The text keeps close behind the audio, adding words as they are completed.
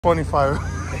25.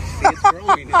 It's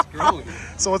growing, it's growing.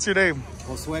 So what's your name?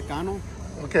 Josue Cano.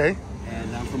 Okay.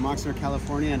 And I'm from Oxnard,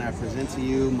 California, and I present to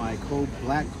you my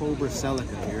Black Cobra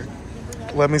Celica here.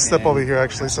 Let me step over here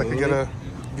actually so I can get a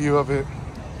view of it.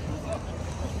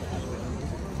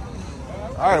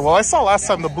 All right, well I saw last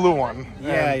time the blue one.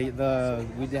 Yeah,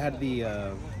 we had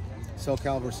the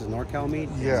SoCal versus NorCal meet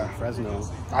in Fresno.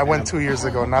 I went 2 years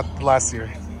ago, not last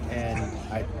year. And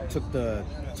I took the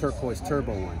turquoise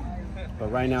turbo one.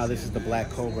 But right now, this is the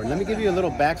Black Cobra. And let me give you a little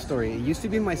backstory. It used to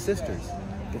be my sister's.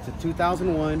 It's a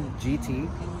 2001 GT.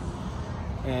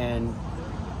 And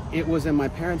it was in my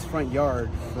parents' front yard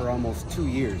for almost 2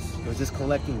 years. It was just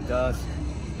collecting dust,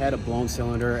 had a blown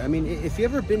cylinder. I mean, if you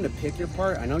ever been to Pick Your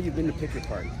Part, I know you've been to Pick Your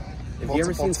Part. If you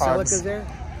ever seen Celicas there,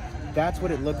 that's what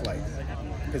it looked like.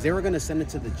 Because they were going to send it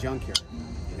to the junkyard.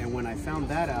 And when I found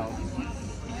that out,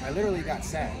 I literally got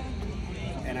sad.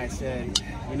 And I said,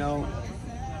 you know,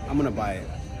 I'm going to buy it.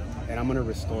 And I'm going to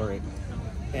restore it.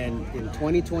 And in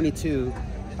 2022,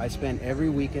 I spent every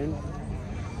weekend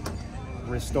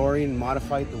restoring and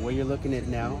modified the way you're looking at it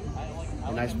now.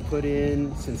 And I put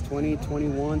in, since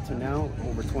 2021 to now,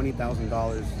 over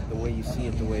 $20,000 the way you see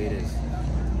it, the way it is.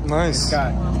 Nice. It's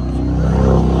got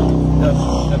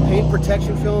the paint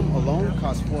protection film alone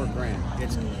costs $4 grand.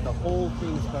 It's the whole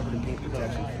thing is covered in paint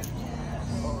protection.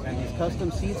 And these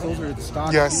custom seats, those are the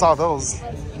stock. Yeah, I saw those.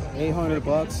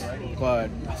 $800, but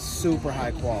super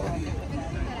high quality.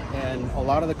 And a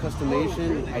lot of the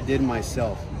customization I did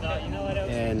myself.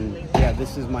 And yeah,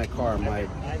 this is my car, what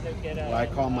I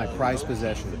call my prized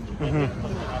possession.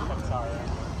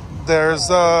 There's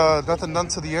nothing done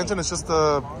to the engine. It's just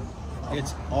the.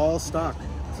 It's all stock.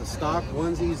 It's a stock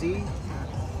 1ZZ.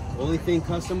 Only thing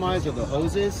customized are the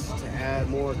hoses to add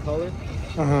more color.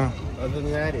 Other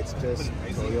than that, it's just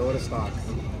Toyota stock.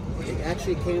 It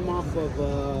actually came off of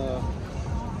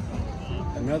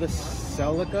another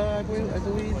Celica, I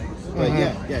believe. But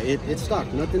yeah, it's stock.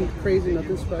 Nothing crazy,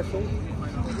 nothing special.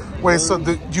 Wait, so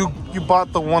you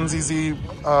bought the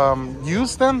 1ZZ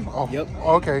used then? Oh, yep.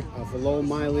 Okay. For low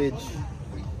mileage,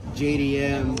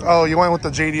 JDM. Oh, you went with the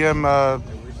JDM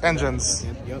engines.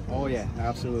 Yep. Oh yeah,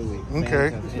 absolutely. Okay.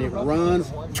 Fantastic. And it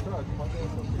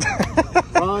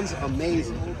runs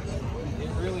amazing. It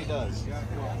really does.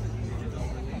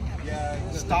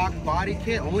 Stock body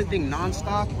kit. Only thing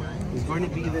non-stock is going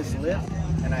to be this lip,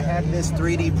 and I had this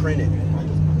 3D printed.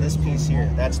 This piece here,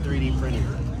 that's 3D printed.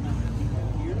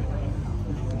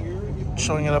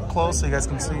 Showing it up close so you guys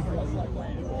can see.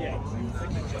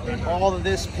 And all of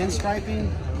this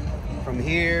pinstriping from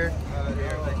here,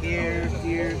 here.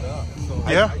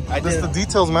 Yeah, this is the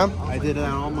details, man. I did it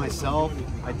all myself.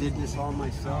 I did this all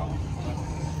myself.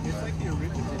 It's like the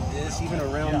original. This, even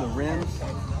around the rims,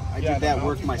 I did that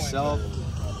work myself.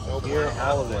 Here,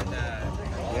 all of it.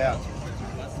 Yeah.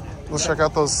 Let's check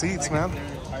out those seats, man.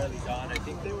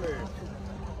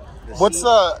 What's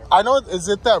I know, is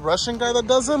it that Russian guy that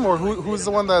does them, or who's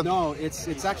the one that? No,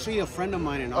 it's actually a friend of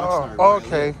mine in Oxnard. Oh,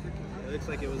 okay.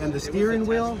 And the steering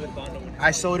wheel,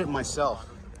 I sewed it myself.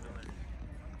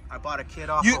 I bought a kit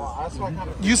off.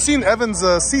 You seen Evan's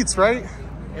seats, right?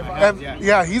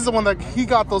 Yeah, he's the one that he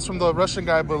got those from the Russian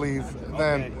guy, I believe.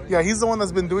 Then yeah, he's the one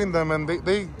that's been doing them, and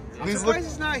I'm surprised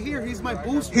he's not here. He's my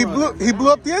boost. He blew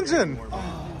up the engine.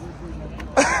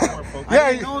 Yeah,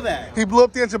 I didn't know that. He blew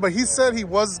up the engine, but he said he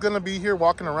was gonna be here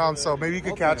walking around, so maybe you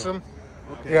could catch him.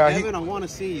 Okay. Yeah, Evan, I want to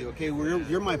see you. Okay,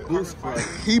 you're my boost bro.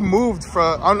 He moved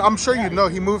from. I'm sure you know.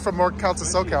 He moved from NorCal to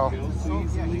SoCal.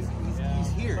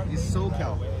 He's here. He's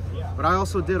SoCal. But I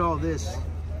also did all this,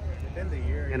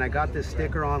 and I got this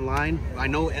sticker online. I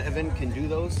know Evan can do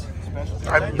those.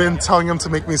 I've been telling him to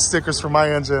make me stickers for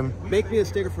my engine. Make me a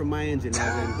sticker for my engine,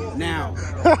 Evan. Now.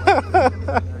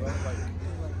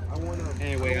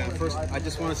 Anyway, first, I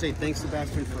just want to say thanks,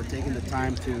 Sebastian, for taking the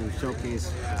time to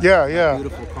showcase a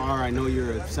beautiful car. I know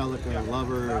you're a Celica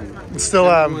lover, and still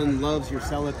everyone loves your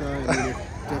Celica. I mean, it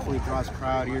definitely draws a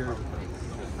crowd here.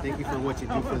 Thank you for what you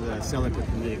do for the Celica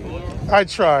community. I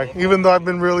try, even though I've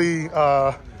been really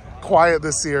quiet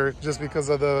this year just because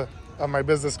of my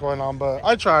business going on. But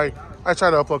I try to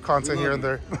upload content here and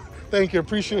there. Thank you,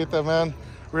 appreciate that, man.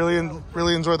 Really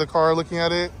enjoy the car. Looking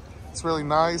at it, it's really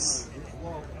nice.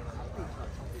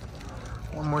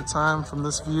 One more time from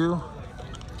this view.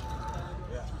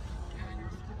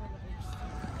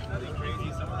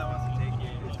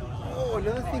 Oh,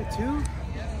 another thing too,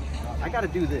 I gotta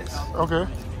do this. Okay.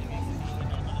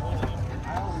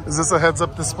 Is this a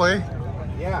heads-up display?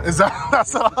 Yeah.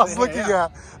 That's what I was looking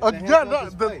at.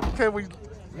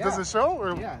 Does it show?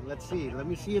 Or? Yeah, let's see. Let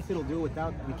me see if it'll do it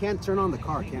without. We can't turn on the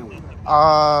car, can we?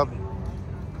 I'll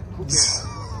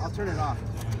turn it off.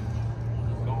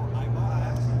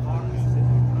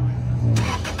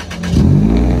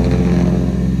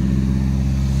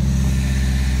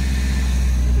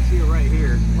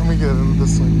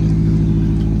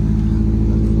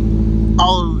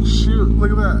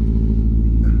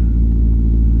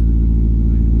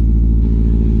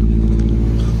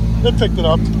 It picked it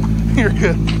up. You're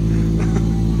good.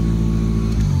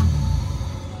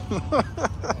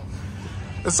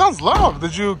 It sounds loud.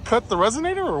 Did you cut the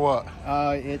resonator or what?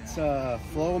 It's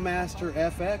Flowmaster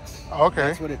FX.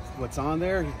 Okay. That's what's on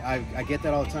there. I get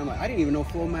that all the time. Like, I didn't even know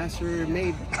Flowmaster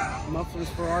made mufflers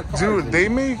for our cars. Dude, they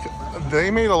made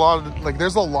a lot of, like,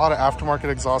 there's a lot of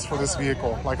aftermarket exhaust for this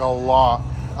vehicle, like a lot.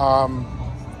 A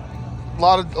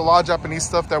lot of Japanese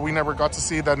stuff that we never got to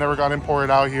see, that never got imported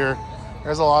out here.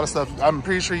 There's a lot of stuff. I'm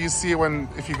pretty sure you see it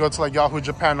if you go to like Yahoo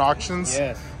Japan auctions.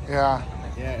 Yes. Yeah.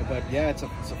 Yeah, but yeah, it's a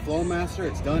Flowmaster.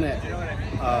 It's done at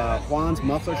Juan's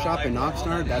Muffler Shop in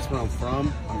Oxnard. That's where I'm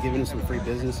from. I'm giving him some free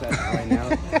business right now.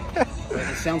 But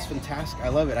it sounds fantastic. I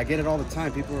love it. I get it all the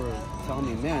time. People are telling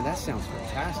me, man, that sounds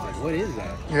fantastic. What is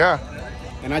that? Yeah.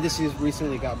 And I just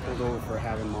recently got pulled over for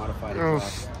having modified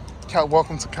exhaust.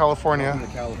 Welcome to California. Welcome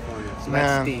to California. So Man.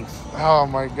 that stinks. Oh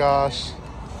my gosh.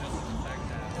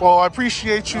 Well, I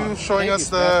appreciate you showing us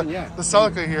the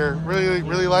Celica here.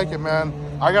 Really like it, man.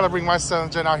 I gotta bring my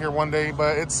 7th gen out here one day,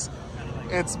 but it's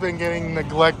been getting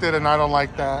neglected, and I don't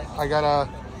like that.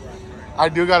 I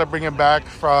do gotta bring it back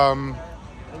from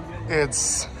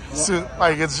it's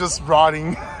just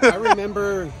rotting. I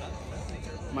remember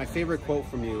my favorite quote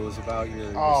from you was about your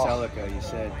Celica. You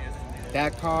said,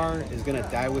 "That car is gonna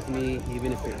die with me,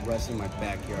 even if it rusts in my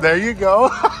backyard." There you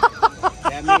go.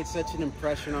 That made such an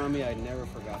impression on me. I never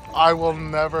forgot that. I will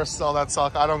never sell that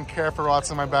Celica. I don't care if it rots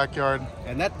in my backyard.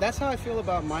 And that's how I feel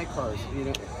about my cars. You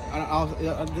know,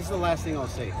 this is the last thing I'll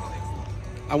say.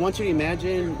 I want you to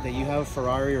imagine that you have a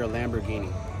Ferrari or a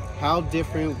Lamborghini. How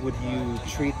different would you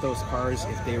treat those cars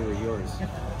if they were yours?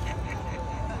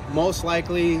 Most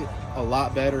likely a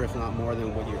lot better, if not more,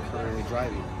 than what you're currently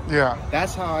driving. Yeah.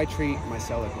 That's how I treat my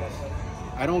Celicas.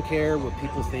 I don't care what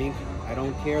people think. I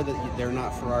don't care that they're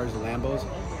not Ferraris or Lambos.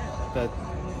 The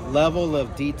level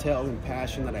of detail and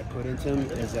passion that I put into them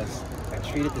is that I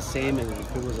treat it the same as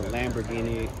if it was a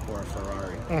Lamborghini or a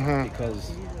Ferrari,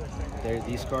 because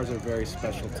these cars are very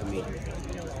special to me.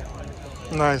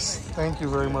 Nice. Thank you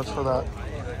very much for that.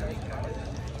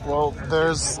 Well,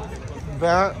 there's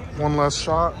that. One last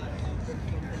shot.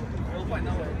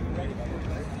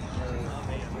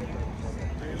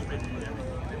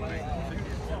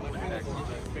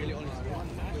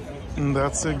 And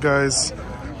that's it, guys.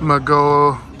 I'm gonna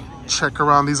go check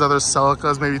around these other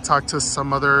Celicas, maybe talk to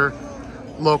some other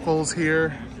locals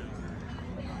here.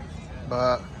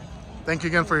 But thank you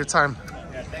again for your time.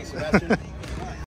 Yeah, thanks, Sebastian.